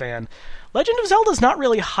Zelda fan. Legend of Zelda's not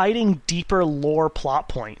really hiding deeper lore plot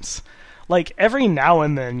points. Like, every now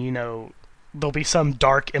and then, there'll be some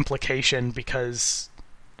dark implication because...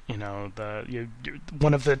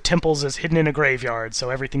 one of the temples is hidden in a graveyard,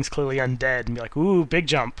 so everything's clearly undead, and be like, ooh, big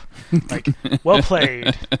jump. Like, well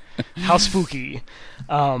played. How spooky.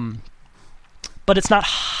 But it's not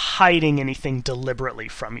hiding anything deliberately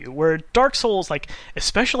from you. Where Dark Souls, like,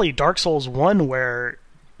 especially Dark Souls 1, where,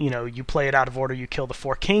 you play it out of order, you kill the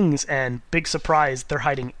 4 kings, and big surprise, they're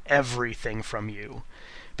hiding everything from you.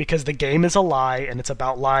 Because the game is a lie, and it's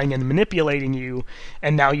about lying and manipulating you,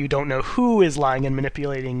 and now you don't know who is lying and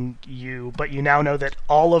manipulating you, but you now know that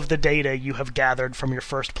all of the data you have gathered from your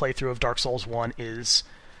first playthrough of Dark Souls 1 is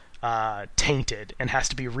tainted, and has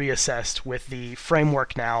to be reassessed with the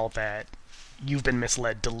framework now that you've been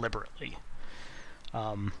misled deliberately.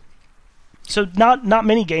 So not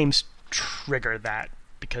many games trigger that,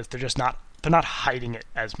 because they're not hiding it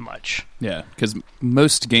as much. Yeah, because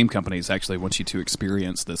most game companies actually want you to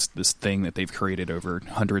experience this thing that they've created over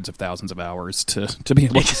hundreds of thousands of hours to be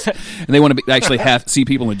able to, and they want to actually see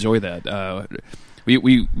people enjoy that.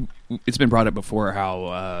 It's been brought up before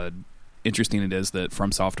how interesting it is that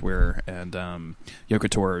From Software and Yoko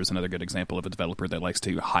Taro is another good example of a developer that likes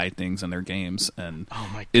to hide things in their games and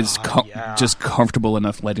is just comfortable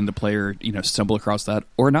enough letting the player stumble across that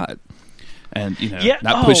or not. And,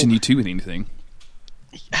 not pushing you to anything.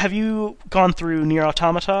 Have you gone through Nier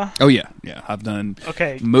Automata? Oh, yeah. Yeah, I've done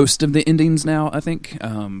most of the endings now, I think.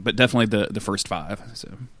 But definitely the first 5. So.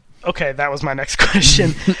 Okay, that was my next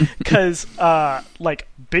question. Because, like,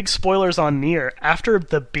 big spoilers on Nier. After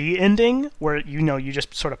the B ending, where, you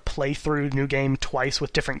just sort of play through New Game twice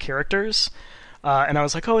with different characters, and I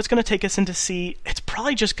was like, oh, it's going to take us into C. It's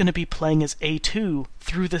probably just going to be playing as A2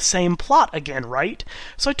 through the same plot again, right?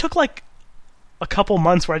 So I took, like, a couple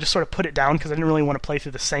months where I just sort of put it down because I didn't really want to play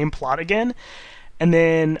through the same plot again. And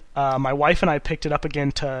then my wife and I picked it up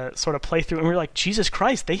again to sort of play through, and we were like, Jesus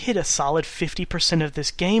Christ, they hit a solid 50% of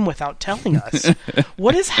this game without telling us.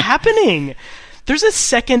 What is happening? There's a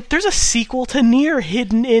sequel to Nier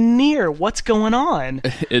hidden in Nier. What's going on?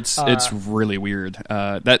 It's really weird.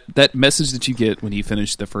 That message that you get when you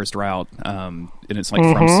finish the first route, and it's like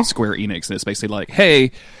from Square Enix, and it's basically like,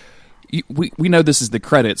 hey, we know this is the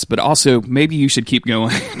credits, but also maybe you should keep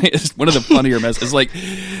going. It's one of the funnier messages. Like,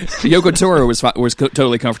 Yoko Taro was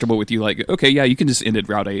totally comfortable with you. Like, okay, yeah, you can just end at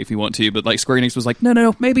Route A if you want to, but like Square Enix was like,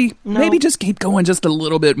 no, maybe just keep going just a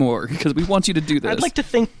little bit more because we want you to do this. I'd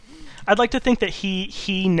like to think that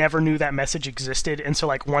he never knew that message existed, and so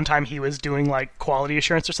like one time he was doing like quality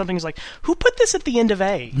assurance or something. He's like, who put this at the end of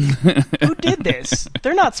A? Who did this?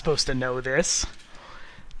 They're not supposed to know this.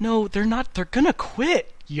 No, they're not. They're gonna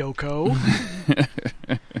quit, Yoko.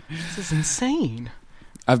 This is insane.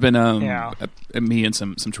 I've been me and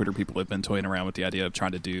some Twitter people have been toying around with the idea of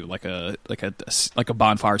trying to do like a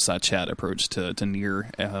bonfire side chat approach to Nier,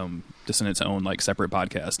 just in its own like separate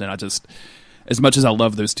podcast. And I just, as much as I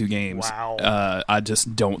love those two games, I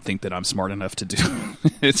just don't think that I'm smart enough to do.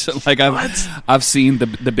 It's like I've seen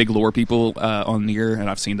the big lore people on Nier, and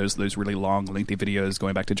I've seen those really long, lengthy videos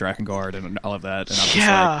going back to Drakengard and all of that, and I'm just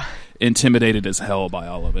like intimidated as hell by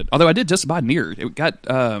all of it. Although I did just buy Nier. It got,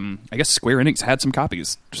 I guess Square Enix had some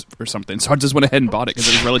copies or something, so I just went ahead and bought it because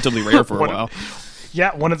it was relatively rare for a while.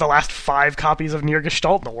 Yeah, one of the last 5 copies of Nier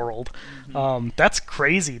Gestalt in the world. That's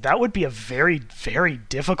crazy. That would be a very, very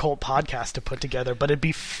difficult podcast to put together, but it'd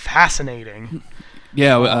be fascinating.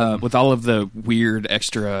 Yeah, with all of the weird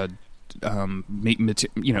extra,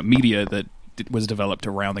 media that was developed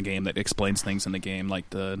around the game that explains things in the game, like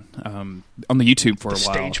the on the YouTube for a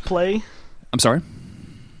while. Stage play. I'm sorry.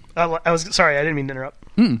 I was sorry. I didn't mean to interrupt.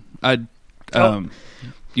 You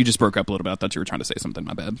just broke up a little bit. I thought you were trying to say something.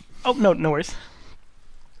 My bad. Oh no worries.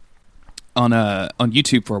 On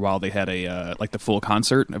YouTube for a while, they had a like the full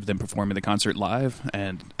concert of them performing the concert live,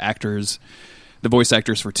 and the voice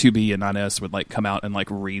actors for 2B and 9S would like come out and like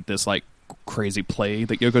read this like crazy play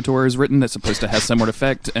that Yoko Taro has written that's supposed to have somewhat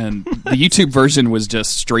effect, and the YouTube version was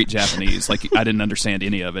just straight Japanese. Like, I didn't understand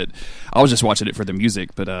any of it. I was just watching it for the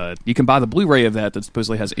music, but you can buy the Blu-ray of that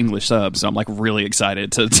supposedly has English subs, so I'm like really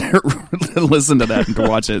excited to listen to that and to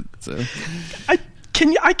watch it. So.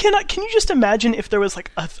 Can you just imagine if there was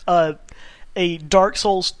like a Dark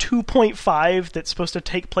Souls 2.5 that's supposed to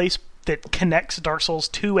take place that connects Dark Souls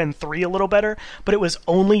 2 and 3 a little better, but it was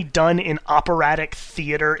only done in operatic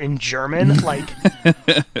theater in German? Like,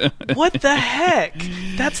 what the heck?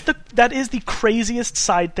 That is the craziest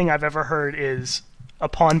side thing I've ever heard is,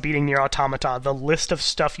 upon beating Nier Automata, the list of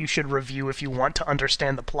stuff you should review if you want to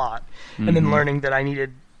understand the plot, and then learning that I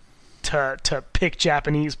needed to pick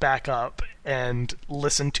Japanese back up and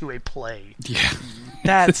listen to a play. Yeah.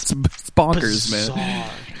 That's it's bonkers, bizarre. Man.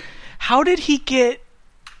 How did he get...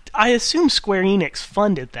 I assume Square Enix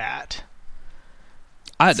funded that.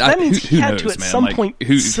 So that means he had knows, to at man? some like, point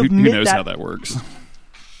who submit knows that. how that works?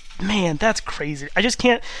 Man, that's crazy. I just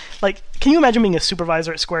can't... Like, can you imagine being a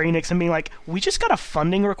supervisor at Square Enix and being like, we just got a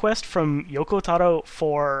funding request from Yoko Taro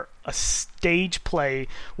for a stage play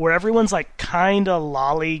where everyone's like kind of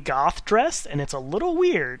lolly goth dressed, and it's a little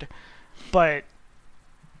weird, but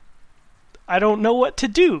I don't know what to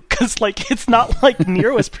do, because like it's not like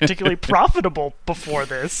Nier was particularly profitable before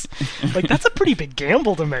this. Like, that's a pretty big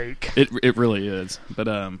gamble to make. It really is.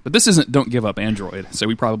 But this isn't Don't Give Up Android, so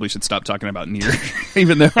we probably should stop talking about Nier,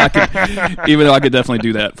 even though I could definitely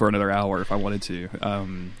do that for another hour if I wanted to.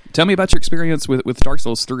 Tell me about your experience with Dark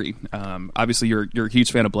Souls 3. Obviously, you're a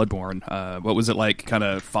huge fan of Bloodborne. What was it like, kind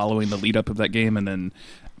of following the lead up of that game and then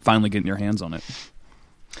finally getting your hands on it?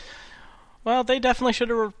 Well, they definitely should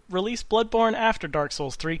have released Bloodborne after Dark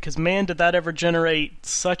Souls 3, because man, did that ever generate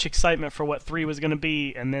such excitement for what 3 was going to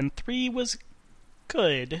be. And then 3 was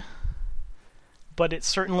good, but it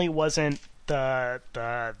certainly wasn't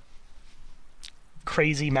the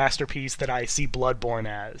crazy masterpiece that I see Bloodborne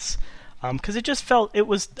as. Because it just felt,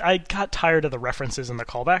 I got tired of the references and the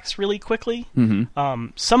callbacks really quickly. Mm-hmm.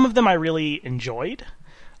 Some of them I really enjoyed,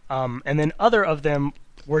 and then other of them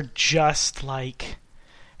were just like,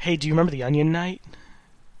 hey, do you remember the Onion Knight?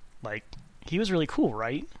 Like, he was really cool,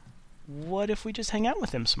 right? What if we just hang out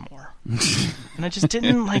with him some more? And I just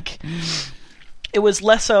didn't, like... it was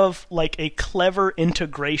less of like a clever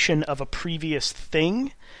integration of a previous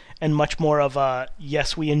thing and much more of a,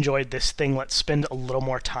 yes, we enjoyed this thing, let's spend a little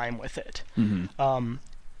more time with it.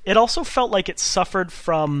 It also felt like it suffered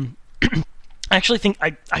from... I actually think,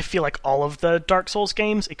 I feel like all of the Dark Souls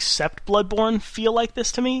games, except Bloodborne, feel like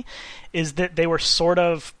this to me, is that they were sort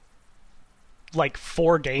of like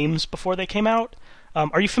 4 games before they came out.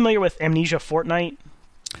 Are you familiar with Amnesia Fortnite?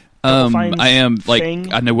 I am, like,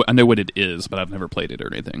 thing? I know what it is, but I've never played it or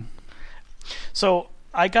anything. So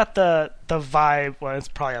I got the vibe, well, it's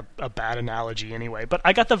probably a bad analogy anyway, but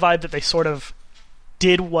I got the vibe that they sort of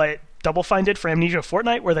did what Double Fine did for Amnesia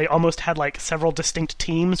Fortnite, where they almost had like several distinct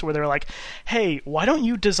teams where they were like, hey, why don't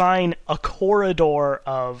you design a corridor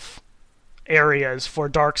of areas for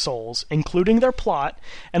Dark Souls, including their plot,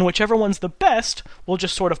 and whichever one's the best, we'll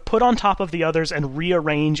just sort of put on top of the others and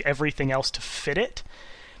rearrange everything else to fit it.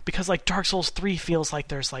 Because like Dark Souls 3 feels like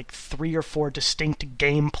there's like 3 or 4 distinct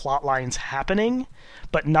game plot lines happening,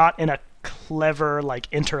 but not in a clever, like,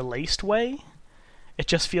 interlaced way. It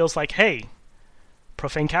just feels like, hey,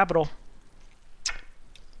 Profane Capital.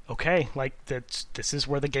 Okay, like, this is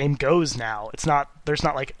where the game goes now. There's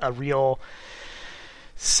not like a real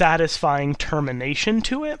satisfying termination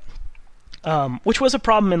to it, which was a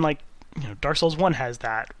problem in, like, Dark Souls 1 has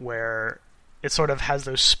that, where it sort of has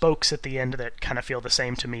those spokes at the end that kind of feel the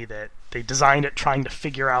same to me, that they designed it trying to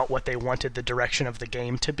figure out what they wanted the direction of the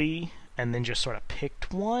game to be, and then just sort of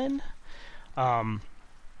picked one.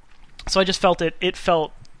 So I just felt it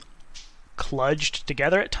felt kludged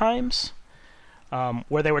together at times,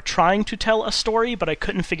 where they were trying to tell a story, but I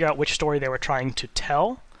couldn't figure out which story they were trying to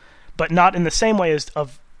tell, but not in the same way as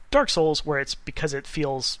of Dark Souls, where it's because it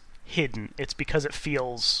feels hidden. It's because it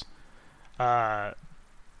feels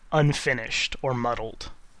unfinished or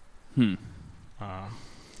muddled. And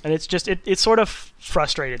it's just it sort of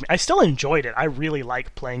frustrated me. I still enjoyed it. I really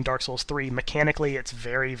like playing Dark Souls 3. Mechanically, it's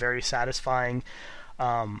very, very satisfying.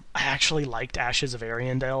 I actually liked Ashes of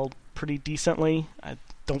Ariandel pretty decently. I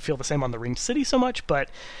don't feel the same on the Ringed City so much, but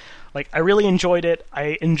like I really enjoyed it.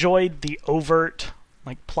 I enjoyed the overt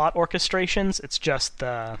like plot orchestrations. It's just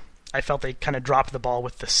I felt they kind of dropped the ball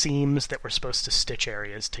with the seams that were supposed to stitch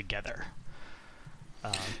areas together.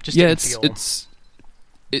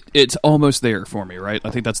 It's almost there for me, right? I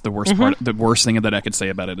think that's the worst part. The worst thing that I could say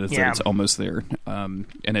about it is that it's almost there, and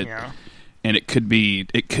it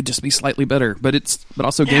could just be slightly better. But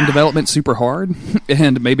also game development super hard,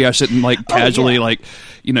 and maybe I shouldn't like casually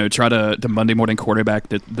try to Monday morning quarterback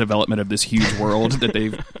the development of this huge world that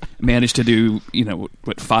they've managed to do.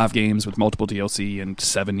 5 games with multiple DLC in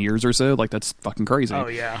 7 years or so. Like that's fucking crazy. Oh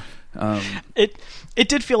yeah. It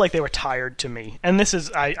did feel like they were tired to me, and this is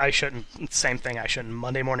I shouldn't same thing. I shouldn't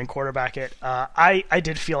Monday morning quarterback it. I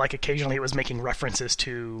did feel like occasionally it was making references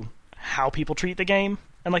to how people treat the game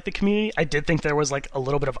and like the community. I did think there was like a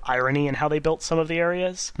little bit of irony in how they built some of the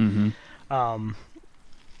areas.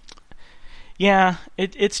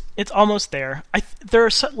 It's almost there. There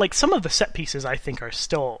are like some of the set pieces I think are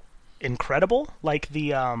still incredible, like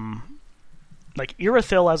the like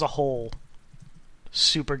Irithyll as a whole.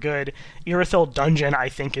 Super good. Irithyll Dungeon, I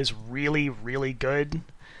think, is really, really good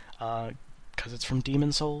because it's from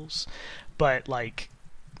Demon Souls. But, like,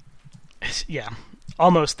 yeah,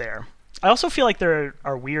 almost there. I also feel like there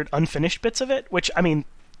are weird unfinished bits of it, which, I mean,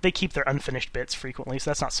 they keep their unfinished bits frequently, so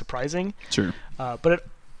that's not surprising. Sure. But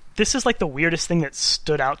this is, like, the weirdest thing that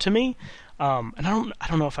stood out to me. And I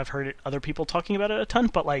don't know if I've heard other people talking about it a ton,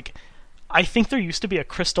 but, like, I think there used to be a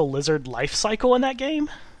Crystal Lizard life cycle in that game.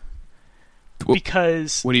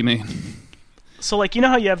 Because what do you mean? So, like, you know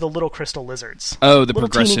how you have the little crystal lizards? Oh, the little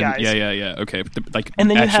progression. Teeny guys. Yeah. Okay,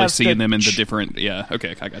 and then you actually have seeing them in the different. Yeah.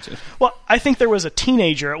 Okay, I got you. Well, I think there was a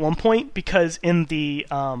teenager at one point because in the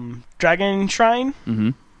Dragon Shrine,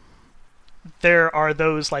 there are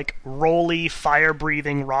those like roly,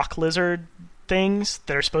 fire-breathing rock lizard things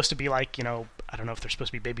that are supposed to be like I don't know if they're supposed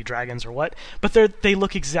to be baby dragons or what, but they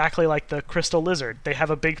look exactly like the crystal lizard. They have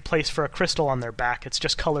a big place for a crystal on their back. It's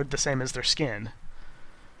just colored the same as their skin.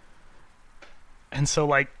 And so,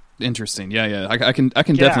 like... Interesting. Yeah. I can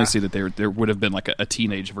definitely see that there would have been like a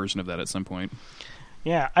teenage version of that at some point.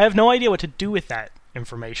 Yeah. I have no idea what to do with that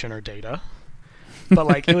information or data. But,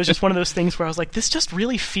 like, it was just one of those things where I was like, this just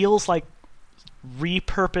really feels like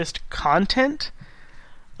repurposed content.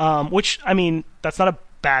 Which, I mean, that's not a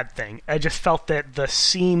bad thing. I just felt that the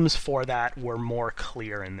seams for that were more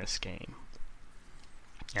clear in this game.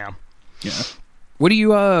 Yeah. What are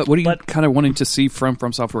you kind of wanting to see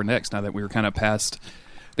from Software next? Now that we were kind of past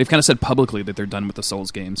they've kind of said publicly that they're done with the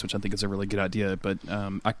Souls games, which I think is a really good idea. But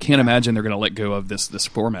I can't imagine they're going to let go of this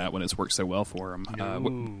format when it's worked so well for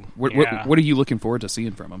them. What are you looking forward to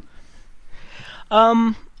seeing from them?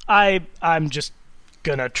 I'm just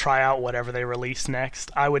gonna try out whatever they release next.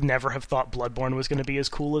 I would never have thought Bloodborne was going to be as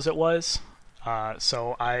cool as it was.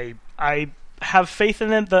 So I have faith in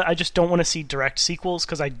them, but I just don't want to see direct sequels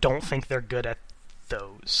because I don't think they're good at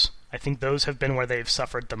those. I think those have been where they've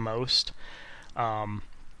suffered the most.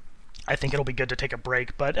 I think it'll be good to take a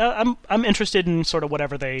break, but I'm interested in sort of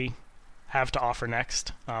whatever they have to offer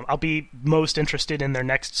next. I'll be most interested in their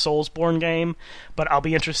next Soulsborne game, but I'll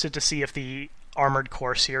be interested to see if the Armored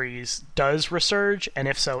Core series does resurge, and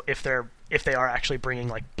if so, if they are actually bringing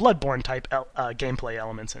like Bloodborne type gameplay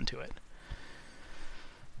elements into it.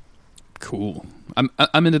 Cool.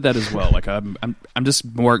 I'm into that as well. Like I'm just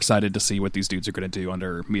more excited to see what these dudes are going to do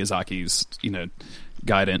under Miyazaki's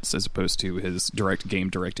guidance as opposed to his direct game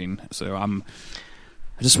directing. So I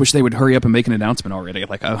just wish they would hurry up and make an announcement already.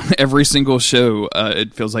 Like every single show,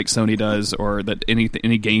 it feels like Sony does, or that any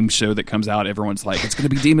game show that comes out, everyone's like, it's going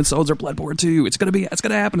to be Demon's Souls or Bloodborne 2. It's going to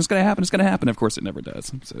happen. Of course, it never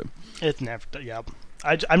does. So it never. Yeah,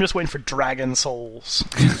 I'm just waiting for Dragon Souls.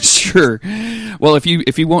 Sure. Well, if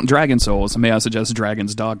you want Dragon Souls, may I suggest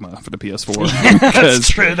Dragon's Dogma for the PS4? That's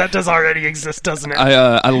true. That does already exist, doesn't it?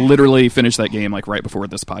 I literally finished that game like right before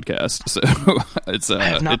this podcast, so I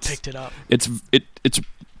have not picked it up. It's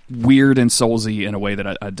weird and soulsy in a way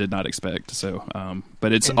that I did not expect. So,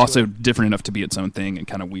 but it's also different enough to be its own thing and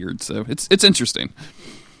kind of weird. So it's interesting.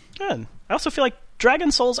 Good. I also feel like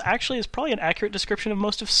Dragon Souls actually is probably an accurate description of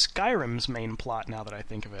most of Skyrim's main plot. Now that I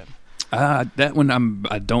think of it, that one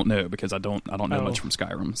I don't know because I don't know much from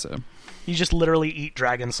Skyrim. So you just literally eat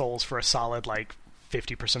Dragon Souls for a solid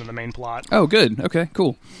 50% of the main plot. Oh, good. Okay,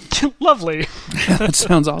 cool. Lovely. That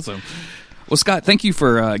sounds awesome. Well, Scott, thank you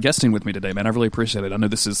for guesting with me today, man. I really appreciate it. I know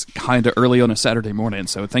this is kind of early on a Saturday morning,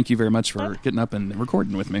 so thank you very much for getting up and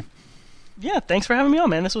recording with me. Yeah, thanks for having me on,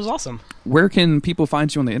 man. This was awesome. Where can people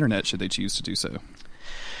find you on the internet, should they choose to do so?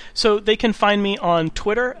 So they can find me on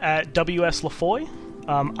Twitter at WSLafoy.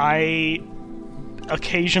 I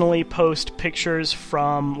occasionally post pictures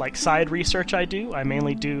from side research I do. I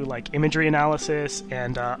mainly do imagery analysis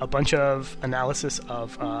and a bunch of analysis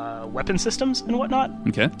of weapon systems and whatnot.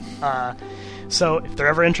 Okay. So if they're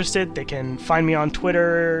ever interested, they can find me on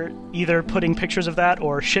Twitter, either putting pictures of that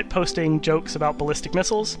or shit posting jokes about ballistic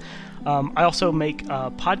missiles. I also make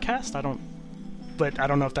a podcast. I don't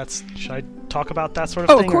know if that's... Should I talk about that sort of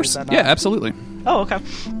thing? Oh, of course. Yeah, absolutely. Oh, okay.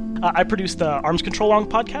 I produce the Arms Control Long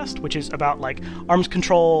podcast, which is about arms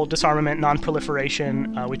control, disarmament,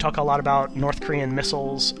 non-proliferation. We talk a lot about North Korean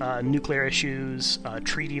missiles, nuclear issues,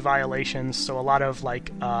 treaty violations. So a lot of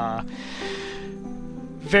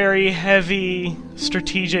very heavy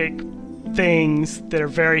strategic things that are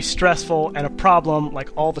very stressful and a problem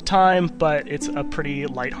all the time. But it's a pretty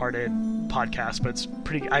lighthearted podcast, but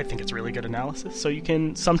I think it's really good analysis, so you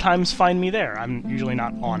can sometimes find me there. I'm usually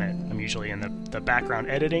not on it. I'm usually in the background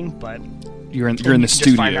editing, but you're in the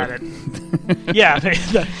studio. Find that yeah,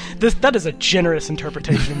 that is a generous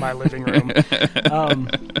interpretation of my living room.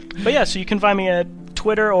 But yeah, so you can find me at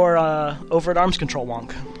Twitter or over at Arms Control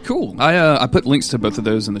Wonk. Cool. I put links to both of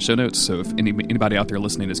those in the show notes, so if anybody out there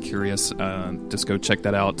listening is curious, just go check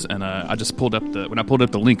that out. And I just pulled up when I pulled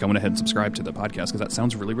up the link, I went ahead and subscribed to the podcast because that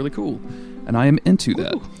sounds really, really cool, and I am into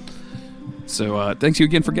that. Ooh. So thanks you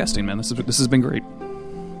again for guesting, man. This has been great.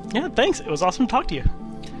 Yeah, thanks. It was awesome to talk to you.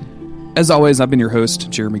 As always, I've been your host,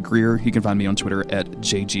 Jeremy Greer. You can find me on Twitter at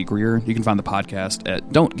JGGreer. You can find the podcast at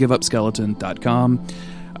don'tgiveupskeleton.com.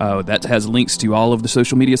 That has links to all of the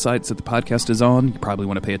social media sites that the podcast is on. You probably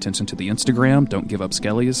want to pay attention to the Instagram, Don't Give Up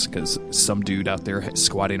Skellies, because some dude out there is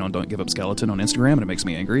squatting on Don't Give Up Skeleton on Instagram, and it makes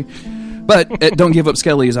me angry. But at Don't Give Up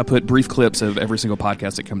Skellies, I put brief clips of every single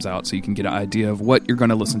podcast that comes out so you can get an idea of what you're going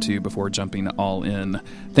to listen to before jumping all in.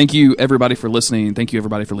 Thank you, everybody, for listening. Thank you,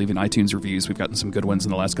 everybody, for leaving iTunes reviews. We've gotten some good ones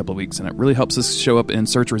in the last couple of weeks, and it really helps us show up in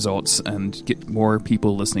search results and get more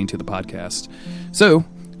people listening to the podcast. So,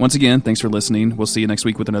 once again, thanks for listening. We'll see you next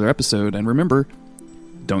week with another episode. And remember,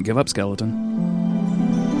 don't give up, skeleton.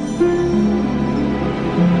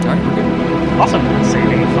 All right, we're good. Awesome.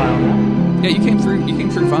 Saving file now. Yeah, you came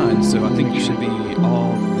through fine, so I think you should be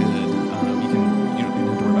all good.